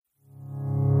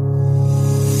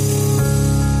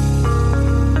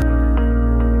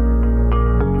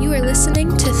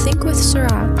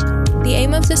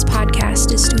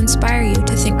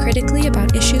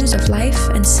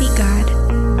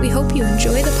you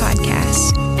enjoy the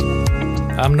podcast.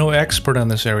 I'm no expert in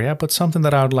this area, but something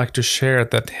that I would like to share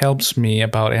that helps me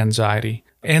about anxiety.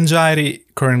 Anxiety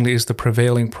currently is the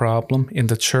prevailing problem in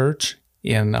the church,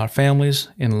 in our families,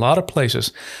 in a lot of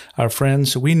places. Our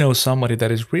friends, we know somebody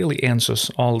that is really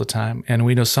anxious all the time, and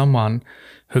we know someone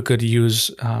who could use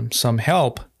some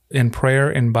help in prayer,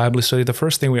 in Bible study. The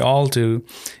first thing we all do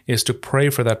is to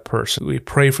pray for that person. We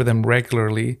pray for them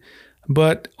regularly,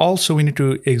 but also we need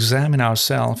to examine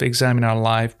ourselves, examine our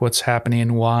life, what's happening,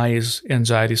 and why is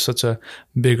anxiety such a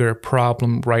bigger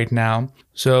problem right now.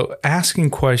 So asking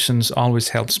questions always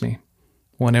helps me.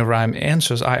 Whenever I'm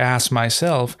anxious, I ask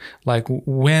myself, like,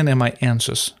 when am I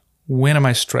anxious? When am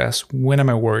I stressed? When am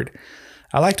I worried?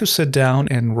 I like to sit down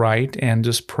and write and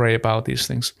just pray about these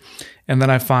things. And then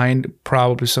I find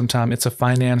probably sometimes it's a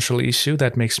financial issue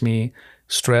that makes me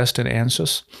stressed and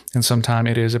anxious. And sometimes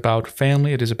it is about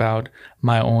family. It is about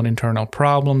my own internal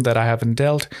problem that I haven't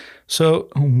dealt. So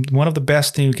one of the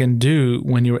best things you can do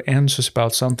when you're anxious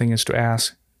about something is to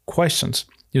ask questions.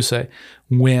 You say,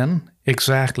 when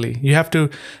exactly? You have to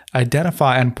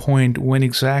identify and point when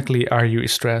exactly are you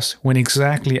stressed? When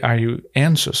exactly are you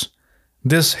anxious?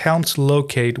 This helps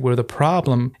locate where the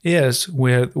problem is,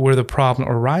 where the problem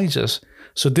arises.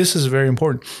 So this is very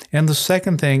important. And the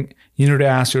second thing you need to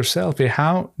ask yourself is,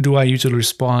 how do I usually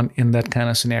respond in that kind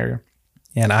of scenario?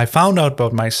 And I found out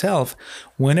about myself,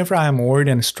 whenever I'm worried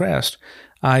and stressed,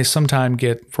 I sometimes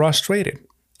get frustrated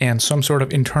and some sort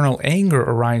of internal anger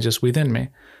arises within me.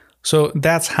 So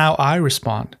that's how I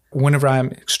respond. Whenever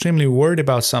I'm extremely worried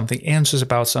about something, anxious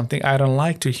about something, I don't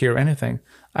like to hear anything.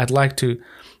 I'd like to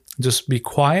just be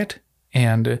quiet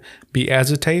and be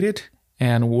agitated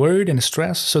and worried and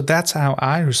stressed. So that's how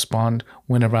I respond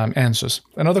whenever I'm anxious.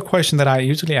 Another question that I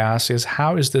usually ask is,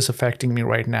 how is this affecting me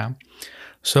right now?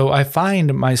 So I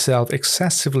find myself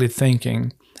excessively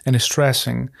thinking and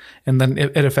stressing, and then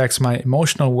it affects my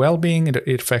emotional well-being, it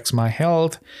affects my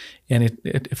health, and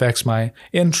it affects my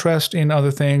interest in other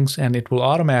things, and it will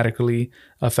automatically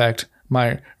affect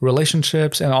my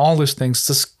relationships, and all these things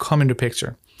just come into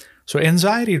picture. So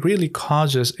anxiety really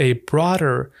causes a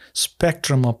broader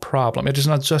spectrum of problem. It is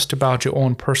not just about your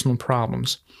own personal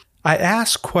problems. I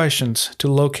ask questions to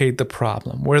locate the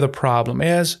problem, where the problem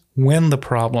is, when the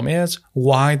problem is,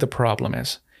 why the problem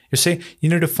is. You see, you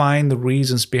need to find the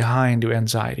reasons behind your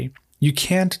anxiety. You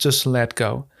can't just let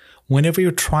go. Whenever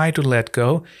you try to let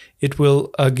go, it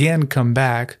will again come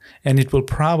back, and it will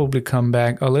probably come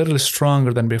back a little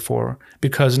stronger than before,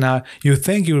 because now you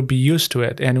think you will be used to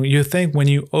it, and you think when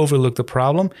you overlook the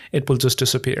problem, it will just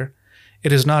disappear.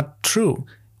 It is not true.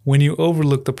 When you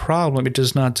overlook the problem, it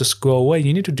does not just go away.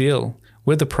 You need to deal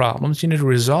with the problems. You need to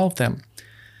resolve them.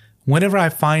 Whenever I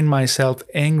find myself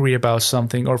angry about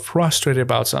something or frustrated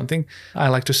about something, I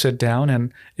like to sit down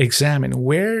and examine,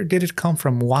 where did it come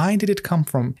from? Why did it come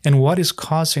from? And what is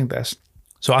causing this?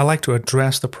 So I like to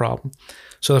address the problem.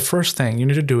 So the first thing you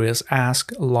need to do is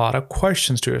ask a lot of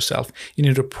questions to yourself. You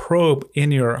need to probe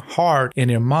in your heart, in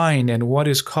your mind, and what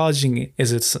is causing it.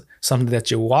 Is it something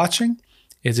that you're watching?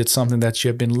 Is it something that you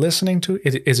have been listening to?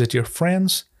 Is it your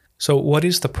friends? So what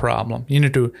is the problem? You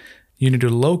need to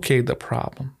locate the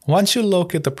problem. Once you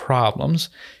locate the problems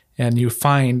and you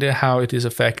find how it is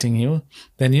affecting you,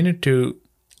 then you need to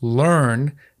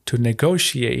learn to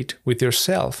negotiate with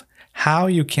yourself how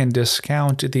you can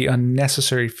discount the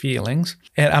unnecessary feelings.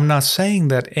 And I'm not saying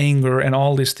that anger and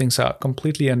all these things are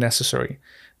completely unnecessary.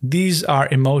 These are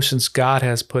emotions God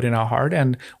has put in our heart,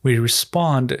 and we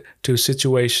respond to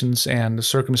situations and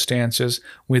circumstances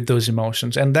with those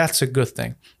emotions, and that's a good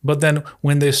thing. But then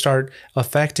when they start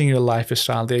affecting your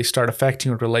lifestyle, they start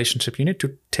affecting your relationship, you need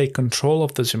to take control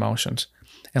of those emotions.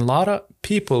 And a lot of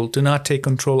people do not take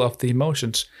control of the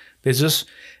emotions. They just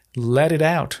let it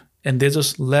out, and they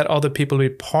just let other people be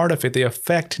part of it. They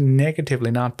affect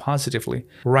negatively, not positively.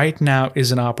 Right now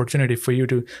is an opportunity for you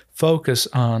to focus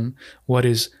on what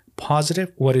is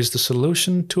positive, what is the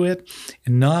solution to it,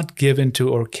 and not give into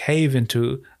or cave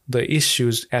into the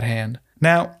issues at hand.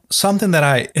 Now, something that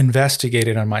I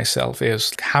investigated on myself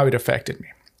is how it affected me.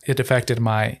 It affected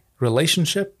my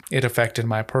relationship, it affected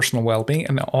my personal well-being,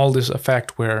 and all this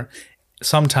effect were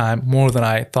sometime more than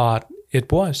I thought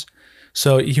it was.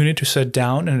 So you need to sit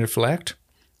down and reflect.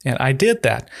 And I did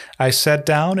that. I sat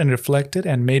down and reflected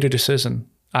and made a decision.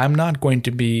 I'm not going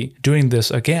to be doing this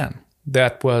again.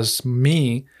 That was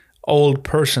me, old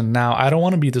person. Now, I don't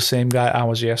want to be the same guy I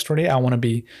was yesterday. I want to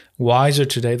be wiser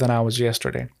today than I was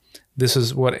yesterday. This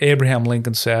is what Abraham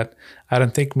Lincoln said. I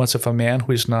don't think much of a man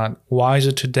who is not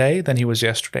wiser today than he was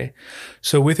yesterday.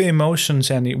 So with your emotions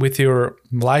and with your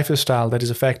lifestyle that is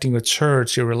affecting your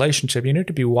church, your relationship, you need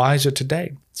to be wiser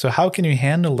today. So how can you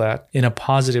handle that in a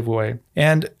positive way?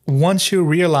 And once you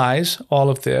realize all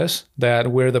of this,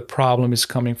 that where the problem is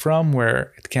coming from,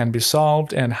 where it can be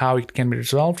solved and how it can be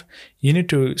resolved, you need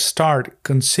to start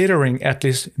considering at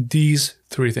least these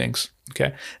three things.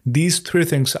 Okay, these three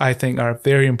things I think are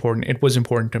very important. It was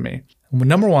important to me.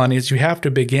 Number one is you have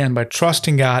to begin by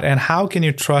trusting God. And how can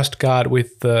you trust God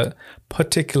with the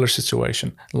particular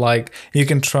situation? Like you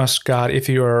can trust God if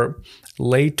you're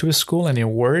late to a school and you're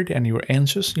worried and you're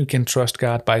anxious. You can trust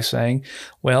God by saying,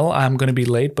 well, I'm going to be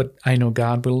late, but I know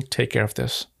God will take care of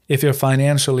this. If you're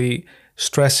financially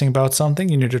stressing about something,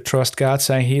 you need to trust God,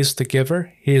 saying He is the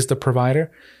giver, He is the provider.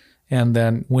 And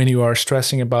then when you are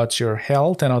stressing about your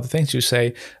health and other things, you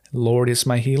say, Lord is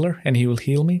my healer and He will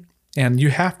heal me. And you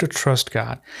have to trust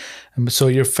God. So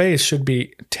your faith should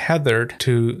be tethered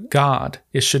to God.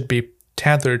 It should be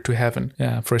tethered to heaven.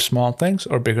 For small things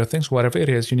or bigger things, whatever it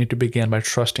is, you need to begin by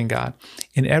trusting God.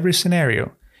 In every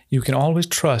scenario, you can always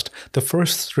trust. The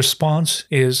first response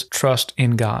is trust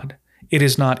in God. It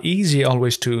is not easy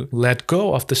always to let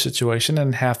go of the situation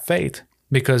and have faith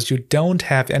because you don't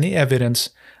have any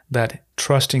evidence that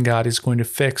trusting God is going to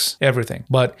fix everything.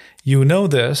 But you know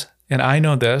this, and I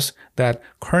know this, that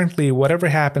currently whatever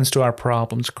happens to our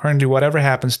problems, currently whatever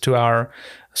happens to our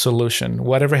solution,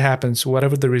 whatever happens,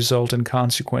 whatever the result and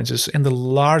consequences, in the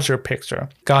larger picture,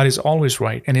 God is always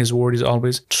right and His word is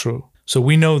always true. So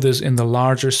we know this in the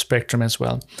larger spectrum as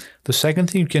well. The second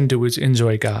thing you can do is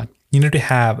enjoy God. You need to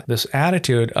have this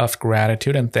attitude of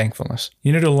gratitude and thankfulness.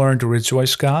 You need to learn to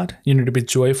rejoice God. You need to be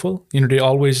joyful. You need to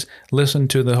always listen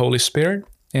to the Holy Spirit.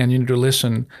 And you need to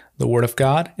listen the Word of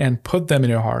God and put them in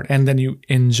your heart. And then you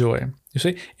enjoy. You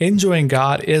see, enjoying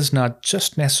God is not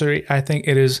just necessary. I think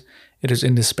it is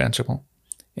indispensable.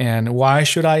 And why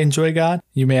should I enjoy God?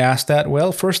 You may ask that.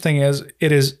 Well, first thing is,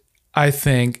 I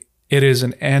think it is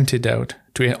an antidote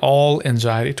to all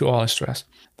anxiety, to all stress.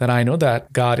 That I know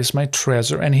that God is my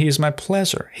treasure and He is my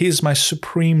pleasure. He is my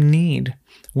supreme need.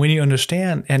 When you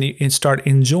understand and you start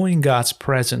enjoying God's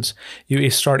presence, you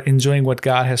start enjoying what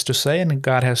God has to say and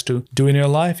God has to do in your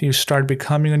life, you start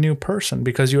becoming a new person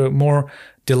because you're more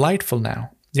delightful now.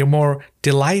 You're more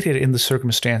delighted in the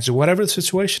circumstances. Whatever the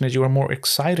situation is, you are more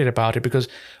excited about it because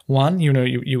one,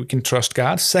 you can trust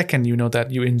God. Second, you know that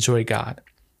you enjoy God.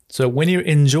 So when you're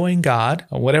enjoying God,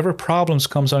 whatever problems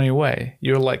comes on your way,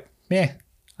 you're like,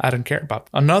 I don't care about.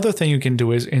 Another thing you can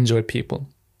do is enjoy people.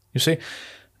 You see,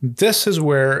 this is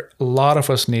where a lot of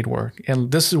us need work,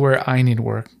 and this is where I need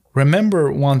work.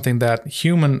 Remember one thing, that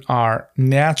humans are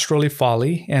naturally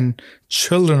folly and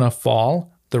children of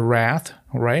fall, the wrath,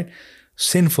 right?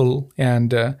 Sinful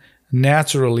and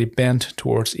naturally bent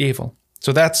towards evil.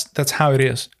 So that's how it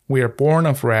is. We are born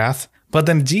of wrath, but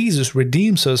then Jesus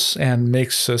redeems us and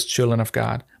makes us children of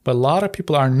God. But a lot of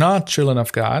people are not children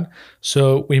of God,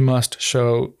 so we must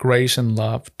show grace and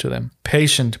love to them.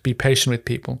 Be patient with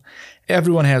people.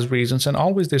 Everyone has reasons, and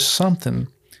always there's something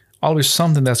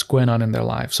that's going on in their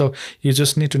life. So you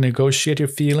just need to negotiate your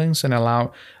feelings and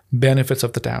allow benefits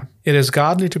of the doubt. It is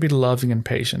godly to be loving and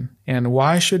patient. And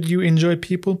why should you enjoy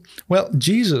people? Well,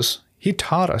 Jesus, He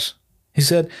taught us. He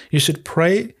said you should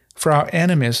pray for our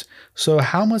enemies. So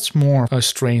how much more a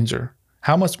stranger?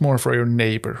 How much more for your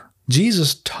neighbor?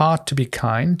 Jesus taught to be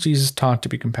kind. Jesus taught to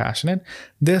be compassionate.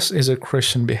 This is a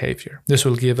Christian behavior. This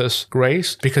will give us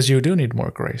grace because you do need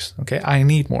more grace. Okay, I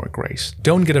need more grace.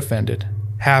 Don't get offended.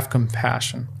 Have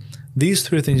compassion. These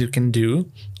three things you can do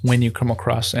when you come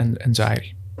across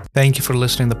anxiety. Thank you for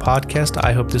listening to the podcast.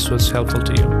 I hope this was helpful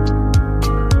to you.